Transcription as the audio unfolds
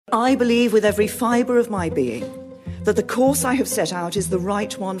I believe with every fibre of my being that the course I have set out is the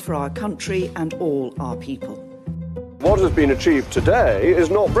right one for our country and all our people. What has been achieved today is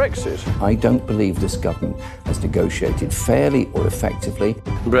not Brexit. I don't believe this government has negotiated fairly or effectively.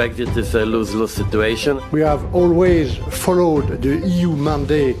 Brexit is a lose-lose situation. We have always followed the EU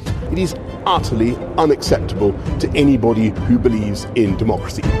mandate. It is utterly unacceptable to anybody who believes in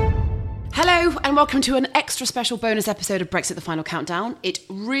democracy. Hello and welcome to an extra special bonus episode of Brexit The Final Countdown. It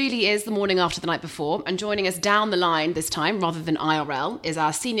really is the morning after the night before, and joining us down the line this time, rather than IRL, is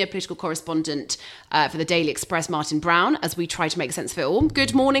our senior political correspondent for the Daily Express, Martin Brown, as we try to make sense of it all.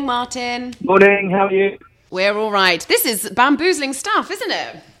 Good morning, Martin. Morning, how are you? We're all right. This is bamboozling stuff, isn't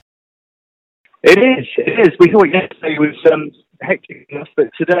it? It is. We thought yesterday was hectic enough, but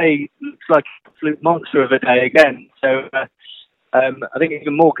today looks like an absolute monster of a day again. So I think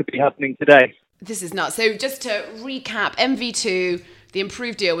even more could be happening today. This is nuts. So just to recap, MV2, the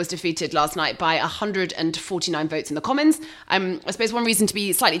improved deal, was defeated last night by 149 votes in the Commons. I suppose one reason to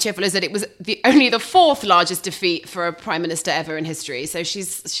be slightly cheerful is that it was only the fourth largest defeat for a Prime Minister ever in history. So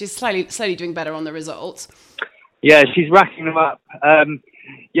she's slowly doing better on the results. Yeah, she's racking them up.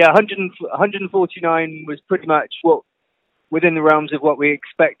 149 was pretty much what within the realms of what we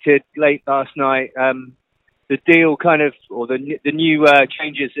expected late last night. The deal kind of, or the new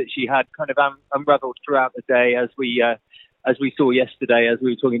changes that she had kind of unravelled throughout the day as we saw yesterday, as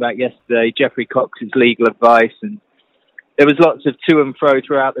we were talking about yesterday, Geoffrey Cox's legal advice. And there was lots of to and fro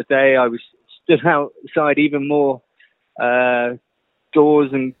throughout the day. I was stood outside even more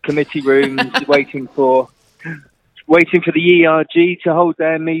doors and committee rooms waiting for the ERG to hold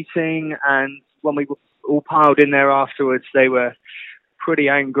their meeting. And when we were all piled in there afterwards, they were pretty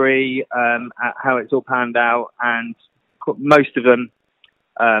angry at how it's all panned out, and most of them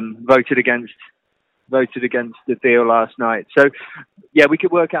voted against the deal last night. So, yeah, we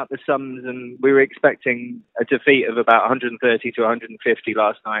could work out the sums, and we were expecting a defeat of about 130 to 150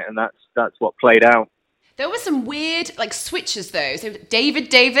 last night, and that's what played out. There were some weird switches though. So David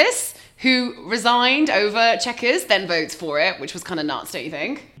Davis, who resigned over Chequers, then votes for it, which was kind of nuts, don't you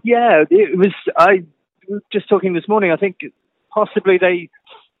think? Yeah, it was. I was just talking this morning. I think possibly they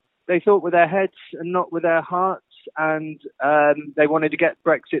thought with their heads and not with their hearts, and they wanted to get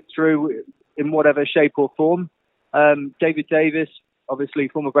Brexit through in whatever shape or form. David Davis, obviously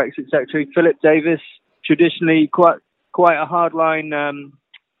former Brexit Secretary. Philip Davis, traditionally quite a hardline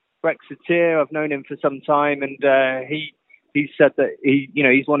Brexiteer. I've known him for some time, and he said that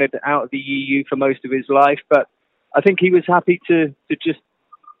he's wanted out of the EU for most of his life, but I think he was happy to just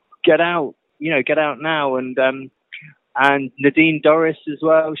get out now. And Nadine Dorries as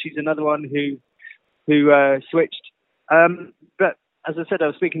well. She's another one who switched. But as I said, I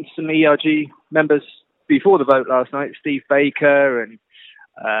was speaking to some ERG members before the vote last night, Steve Baker and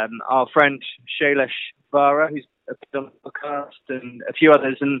our friend Shailesh Vara, who's on the podcast, and a few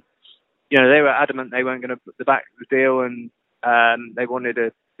others. And, they were adamant they weren't going to back the deal, and they wanted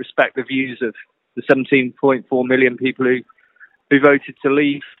to respect the views of the 17.4 million people who voted to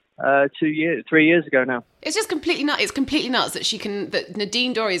leave 3 years ago now. It's just completely nuts. It's completely nuts that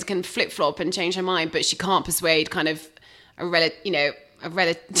Nadine Dorries can flip-flop and change her mind, but she can't persuade kind of a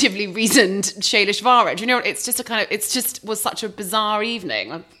relatively reasoned Shailesh Vara. Do you know what? It's just was such a bizarre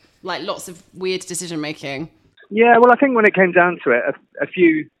evening. Like lots of weird decision making. Yeah, well, I think when it came down to it, a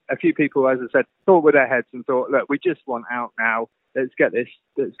few people, as I said, thought with their heads and thought, look, we just want out now. Let's get this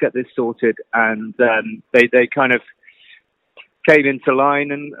sorted. And they kind of came into line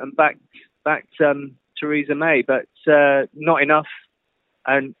and backed Theresa May, but not enough,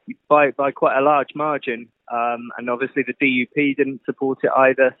 and by quite a large margin. And obviously the DUP didn't support it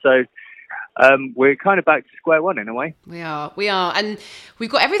either. So we're kind of back to square one in a way. We are, and we've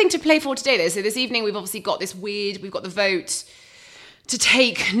got everything to play for today, though. So this evening we've obviously got we've got the vote to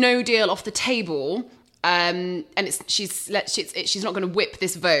take no deal off the table. And she's not going to whip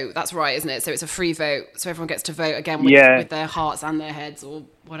this vote. That's right, isn't it? So it's a free vote, so everyone gets to vote again with their hearts and their heads or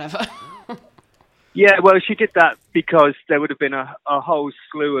whatever. Yeah, well, she did that because there would have been a whole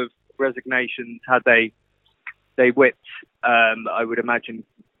slew of resignations had they whipped. I would imagine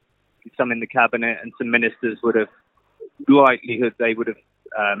some in the cabinet and some ministers would have likelihood they would have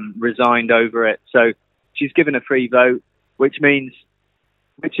resigned over it. So she's given a free vote, which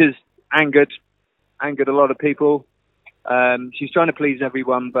has angered a lot of people. She's trying to please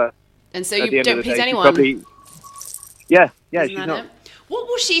everyone, but and so you don't please anyone. Yeah, she's not. What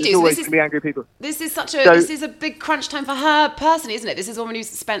will she do? There's always going to be angry people. This is this is a big crunch time for her personally, isn't it? This is a woman who's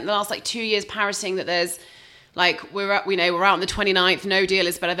spent the last 2 years parroting that there's we're out on the 29th, no deal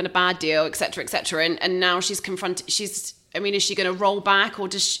is better than a bad deal, etc., etc. And now she's I mean, is she going to roll back, or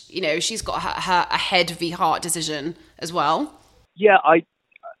does she, she's got her a head v heart decision as well? Yeah,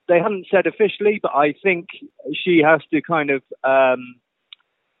 they haven't said officially, but I think she has to kind of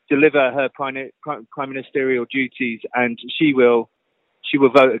deliver her prime ministerial duties, and she will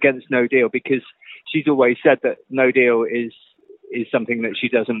vote against no deal, because she's always said that no deal is something that she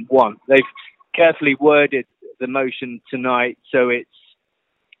doesn't want. They've carefully worded the motion tonight, so it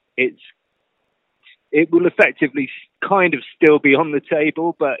will effectively kind of still be on the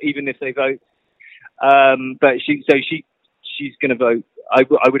table, but even if they vote, but she's going to vote. I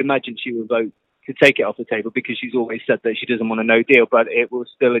would imagine she will vote to take it off the table, because she's always said that she doesn't want a no deal, but it will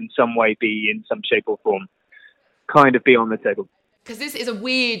still in some way be, in some shape or form, kind of be on the table. Because this is a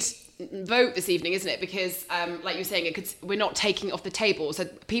weird vote this evening, isn't it? Because, like you're saying, we're not taking it off the table. So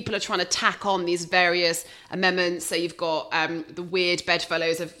people are trying to tack on these various amendments. So you've got the weird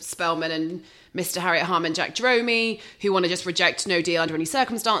bedfellows of Spellman and Mr. Harriet Harman, Jack Jerome, who want to just reject no deal under any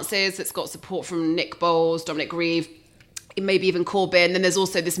circumstances. It's got support from Nick Bowles, Dominic Grieve, maybe even Corbyn. Then there's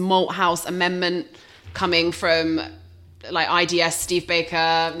also this Malthouse amendment coming from like IDS, Steve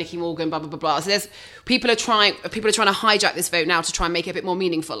Baker, Nicky Morgan, blah blah blah blah. So there's people are trying to hijack this vote now to try and make it a bit more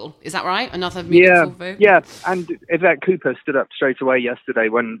meaningful. Is that right? Another meaningful vote? Yeah. And Yvette Cooper stood up straight away yesterday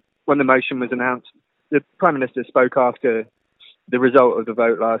when the motion was announced. The Prime Minister spoke after the result of the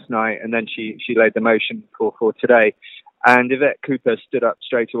vote last night, and then she laid the motion for today. And Yvette Cooper stood up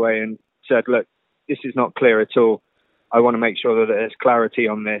straight away and said, "Look, this is not clear at all. I want to make sure that there's clarity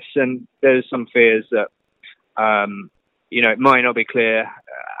on this." And there's some fears that it might not be clear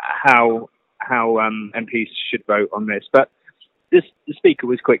how MPs should vote on this. But the Speaker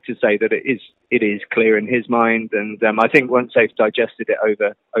was quick to say that it is clear in his mind. And I think once they've digested it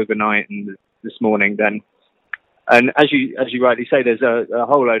overnight and this morning, then, and as you rightly say, there's a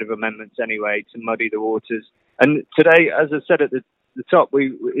whole load of amendments anyway to muddy the waters. And today, as I said at the top,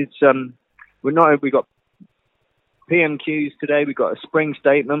 we got PMQs today. We got a spring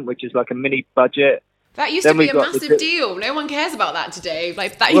statement, which is like a mini budget. That used to be a massive deal. No one cares about that today.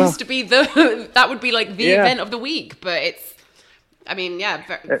 Like that used to be that would be like the event of the week. But it's,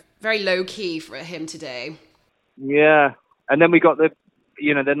 very, very low key for him today. Yeah, and then we got the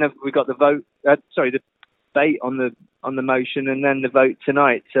vote. The debate on the motion, and then the vote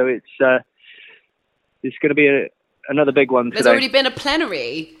tonight. So it's going to be another big one today. There's already been a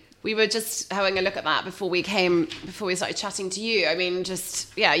plenary. We were just having a look at that before we started chatting to you. I mean,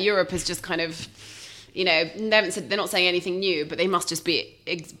 Europe has just kind of, they're not saying anything new, but they must just be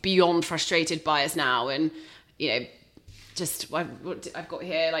beyond frustrated by us now. And, what I've got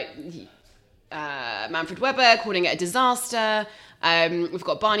here, like Manfred Weber calling it a disaster. We've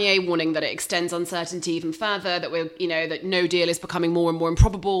got Barnier warning that it extends uncertainty even further, that that no deal is becoming more and more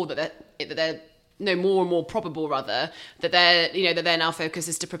improbable, that more and more probable rather, that their now focus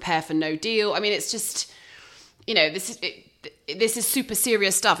is to prepare for no deal. I mean, it's just, this is super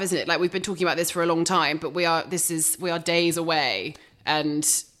serious stuff, isn't it? Like, we've been talking about this for a long time, but we are days away, and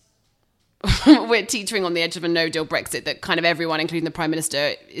we're teetering on the edge of a no deal Brexit that kind of everyone, including the Prime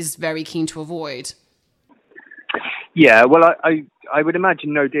Minister, is very keen to avoid. Yeah, well, I would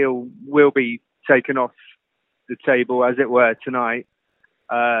imagine no deal will be taken off the table, as it were, tonight.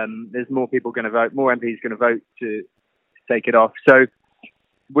 There's more people going to vote, more MPs going to vote to take it off. So,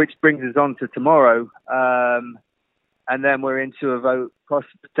 which brings us on to tomorrow. And then we're into a vote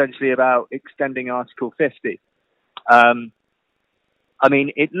potentially about extending Article 50.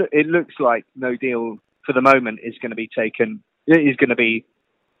 It looks like no deal for the moment is going to be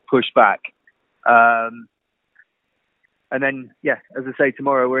pushed back. And then, as I say,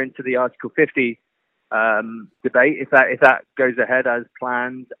 tomorrow we're into the Article 50 debate, if that goes ahead as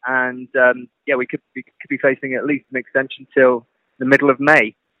planned, and we could be facing at least an extension till the middle of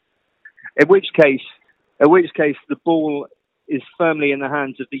May. In which case the ball is firmly in the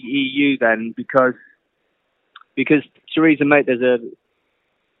hands of the EU then, because Theresa May, there's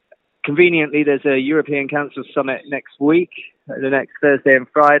a European Council summit next week, the next Thursday and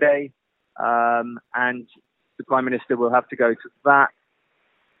Friday, and the Prime Minister will have to go to that,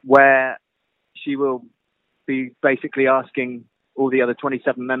 where she will be basically asking all the other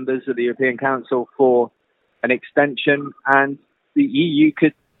 27 members of the European Council for an extension, and the EU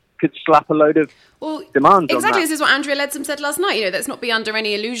could slap a load of demands on that. This is what Andrea Leadsom said last night. Let's not be under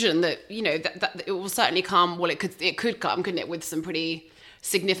any illusion that that it will certainly come. Well, it could come, couldn't it, with some pretty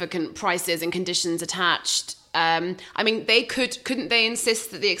significant prices and conditions attached. Couldn't they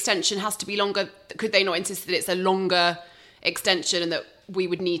insist that the extension has to be longer? Could they not insist that it's a longer extension and that we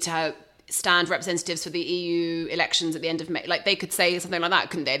would need to stand representatives for the EU elections at the end of May. Like, they could say something like that,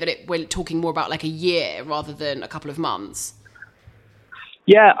 couldn't they? That we're talking more about like a year rather than a couple of months.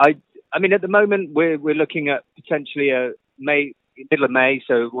 Yeah, I mean, at the moment we're looking at potentially a middle of May.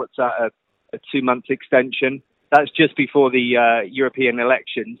 So what's that? A 2-month extension. That's just before the European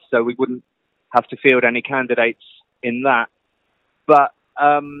elections, so we wouldn't have to field any candidates in that. But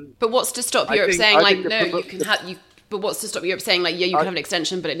what's to stop Europe saying you can have you? But what's to stop Europe saying like, yeah, you can have an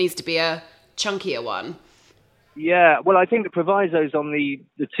extension, but it needs to be a chunkier one? Yeah, well, I think the provisos on the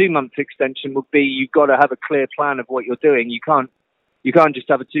 2-month extension would be you've got to have a clear plan of what you're doing. You can't just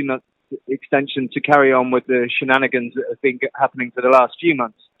have a 2-month extension to carry on with the shenanigans that have been happening for the last few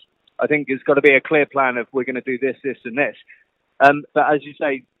months. I think there's got to be a clear plan of we're going to do this, this, and this. But as you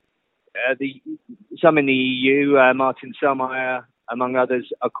say, some in the EU, Martin Selmayr, among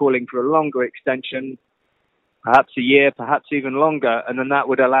others, are calling for a longer extension, perhaps a year, perhaps even longer, and then that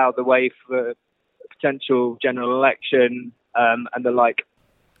would allow the way for a potential general election and the like.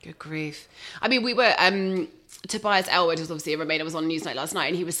 Good grief. I mean, we were... Tobias Ellwood, who's obviously a Remainer, was on Newsnight last night,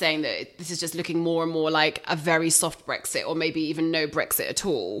 and he was saying that this is just looking more and more like a very soft Brexit, or maybe even no Brexit at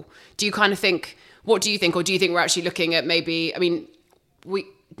all. Do you kind of think... What do you think? Or do you think we're actually looking at maybe... I mean,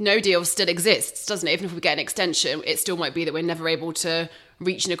 no deal still exists, doesn't it? Even if we get an extension, it still might be that we're never able to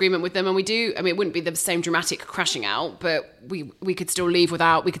reach an agreement with them. And we do... I mean, it wouldn't be the same dramatic crashing out, but we could still leave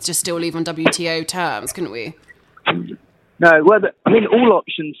without... We could just still leave on WTO terms, couldn't we? No, I mean, all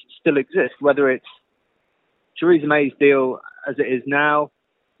options still exist, whether it's Theresa May's deal as it is now,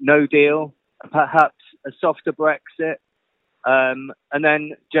 no deal, perhaps a softer Brexit, and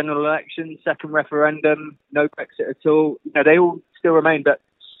then general election, second referendum, no Brexit at all. You know, they all still remain. But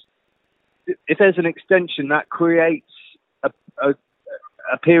if there's an extension, that creates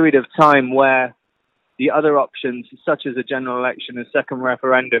a period of time where the other options, such as a general election and second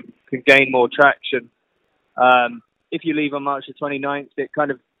referendum, can gain more traction. If you leave on March the 29th, it kind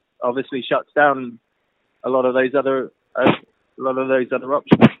of obviously shuts down a lot of those other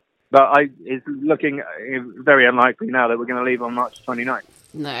options. But it's looking very unlikely now that we're going to leave on March 29th.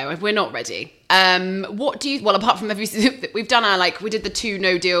 No, we're not ready. What do you... Well, apart from we've done we did the 2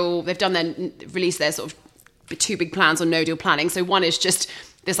 no deal. They've done released their sort of 2 big plans on no deal planning. So one is just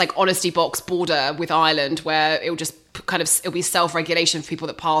this like honesty box border with Ireland, where it'll just it'll be self-regulation for people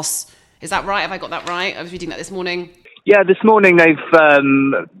that pass. Is that right? Have I got that right? I was reading that this morning. Yeah, this morning they've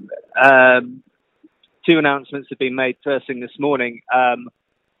 2 announcements have been made first thing this morning, and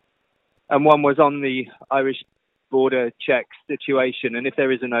one was on the Irish border check situation. And if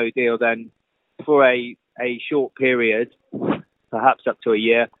there is a no deal, then for a short period, perhaps up to a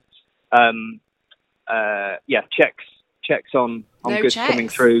year, checks on no goods checks. Coming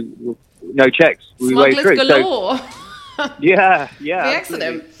through. No checks. Smugglers galore. So, yeah.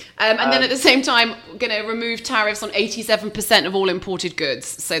 Excellent. And then at the same time, going to remove tariffs on 87% of all imported goods,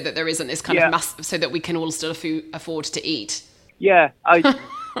 so that there isn't this kind of massive, so that we can all still afford to eat. Yeah,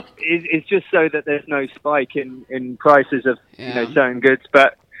 it's just so that there's no spike in prices of certain goods,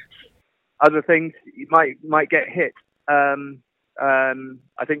 but other things you might get hit. I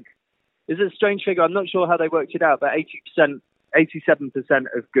think is a strange figure. I'm not sure how they worked it out, but 87%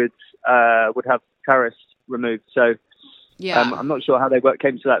 of goods would have tariffs removed. So. Yeah. I'm not sure how they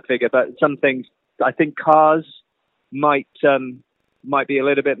came to that figure, but some things, I think cars might be a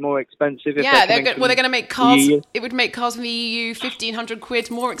little bit more expensive. If they're going to make cars. It would make cars from the EU 1,500 quid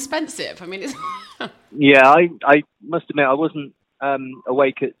more expensive. I mean, yeah, I must admit I wasn't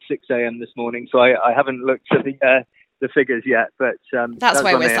awake at 6 a.m. this morning, so I haven't looked at the figures yet. But that's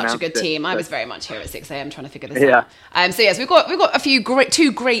why we're such a good team. I was very much here at 6 a.m. trying to figure this out. So yes, we've got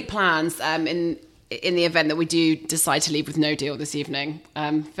two great plans in the event that we do decide to leave with no deal this evening.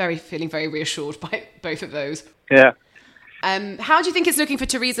 Feeling very reassured by both of those. Yeah. How do you think it's looking for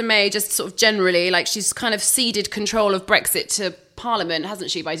Theresa May, just sort of generally? Like, she's kind of ceded control of Brexit to Parliament,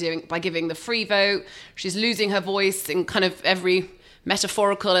 hasn't she, by giving the free vote? She's losing her voice in kind of every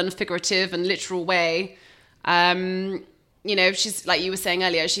metaphorical and figurative and literal way. She's, like you were saying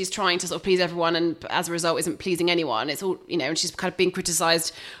earlier, she's trying to sort of please everyone, and as a result isn't pleasing anyone. It's all, and she's kind of being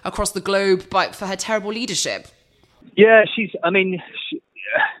criticised across the globe for her terrible leadership. Yeah, you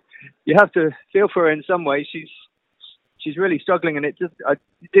have to feel for her in some way. She's really struggling, and it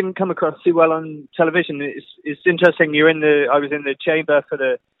didn't come across too well on television. It's interesting. I was in the chamber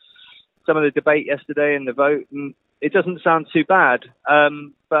for some of the debate yesterday and the vote, and it doesn't sound too bad.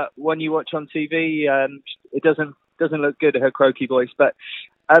 But when you watch on TV, it doesn't look good, her croaky voice. But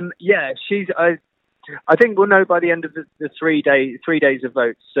I think we'll know by the end of the 3 days of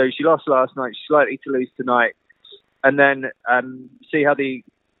votes. So she lost last night. She's likely to lose tonight, and then see how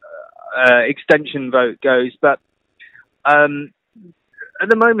extension vote goes. But at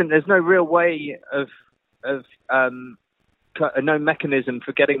the moment, there's no real way of no mechanism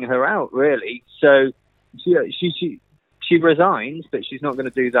for getting her out, really. So she resigns, but she's not going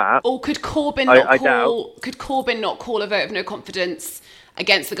to do that. Or could Corbyn not call a vote of no confidence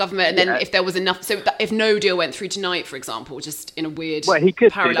against the government, and then if there was enough, so if no deal went through tonight, for example, just in a weird he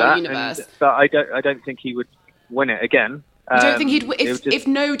could parallel do that, universe. But I don't think he would win it again. You don't think he'd if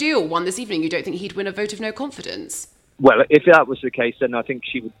no deal won this evening? You don't think he'd win a vote of no confidence? Well, if that was the case, then I think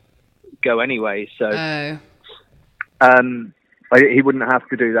she would go anyway. So, he wouldn't have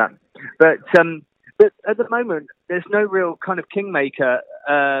to do that. But at the moment, there's no real kind of kingmaker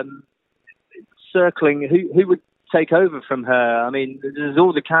circling who would take over from her. I mean, there's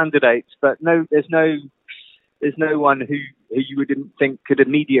all the candidates, but there's no one who you wouldn't think could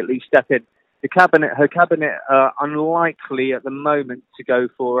immediately step in. Her cabinet are unlikely at the moment to go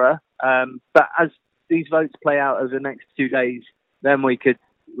for her. But as these votes play out over the next 2 days, then we could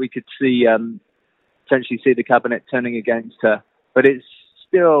see potentially see the cabinet turning against her. But it's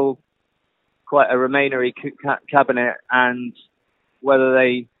still quite a Remainery cabinet, and whether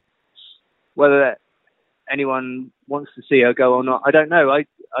anyone wants to see her go or not, I don't know. I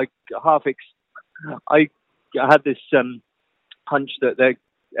had this hunch that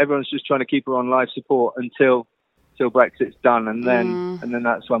everyone's just trying to keep her on life support until Brexit's done, and then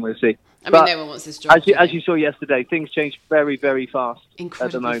that's when we'll see. I mean, no one wants this job. As you saw yesterday, things change very, very fast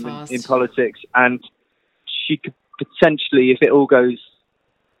at the moment in politics, and she could potentially, if it all goes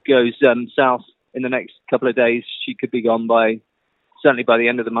south in the next couple of days, she could be gone certainly by the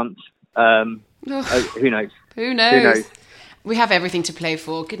end of the month. Who knows? Who knows? We have everything to play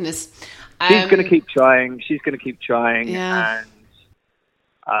for. Goodness. She's going to keep trying. Yeah.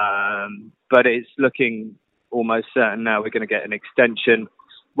 And but it's looking almost certain now we're going to get an extension.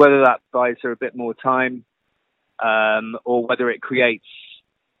 Whether that buys her a bit more time, or whether it creates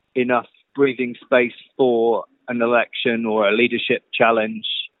enough breathing space for an election or a leadership challenge,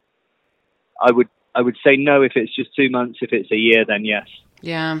 I would say no if it's just 2 months. If it's a year, then yes.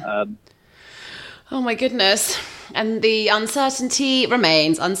 Yeah. Oh my goodness. And the uncertainty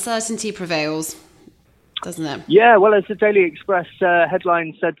remains. Uncertainty prevails, doesn't it? Yeah, well, as the Daily Express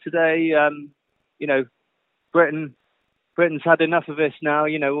headline said today, Britain's had enough of this now.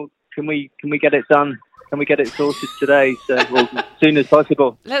 Can we get it done? Can we get it sorted today? So as soon as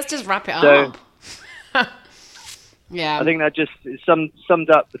possible. Let's just wrap it up. Yeah, I think that just summed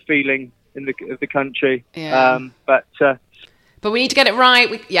up the feeling of the country. Yeah. But we need to get it right.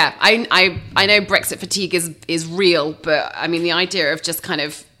 I know Brexit fatigue is real, but I mean the idea of just kind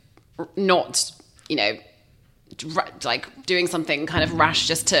of not, like doing something kind of rash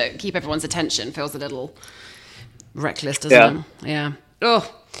just to keep everyone's attention feels a little reckless, doesn't it? Yeah.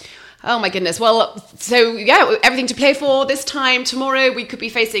 Oh my goodness. Well, so everything to play for this time. Tomorrow we could be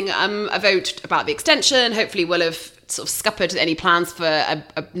facing a vote about the extension. Hopefully we'll have sort of scuppered any plans for a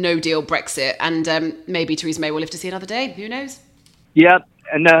no-deal Brexit, and maybe Theresa May will live to see another day. Who knows? Yeah,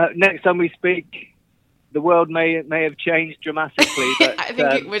 and next time we speak, the world may have changed dramatically. But, I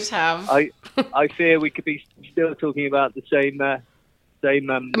think it would have. I fear we could be still talking about the same.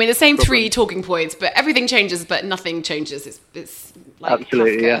 The same three talking points, but everything changes, but nothing changes. It's like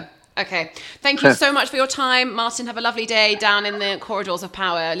absolutely, Kafka. Yeah. Okay. Thank you so much for your time, Martin. Have a lovely day down in the corridors of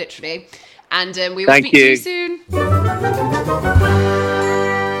power, literally. And we will speak to you soon.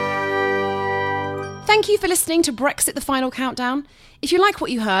 Thank you for listening to Brexit the Final Countdown. If you like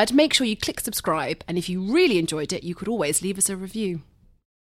what you heard, make sure you click subscribe. And if you really enjoyed it, you could always leave us a review.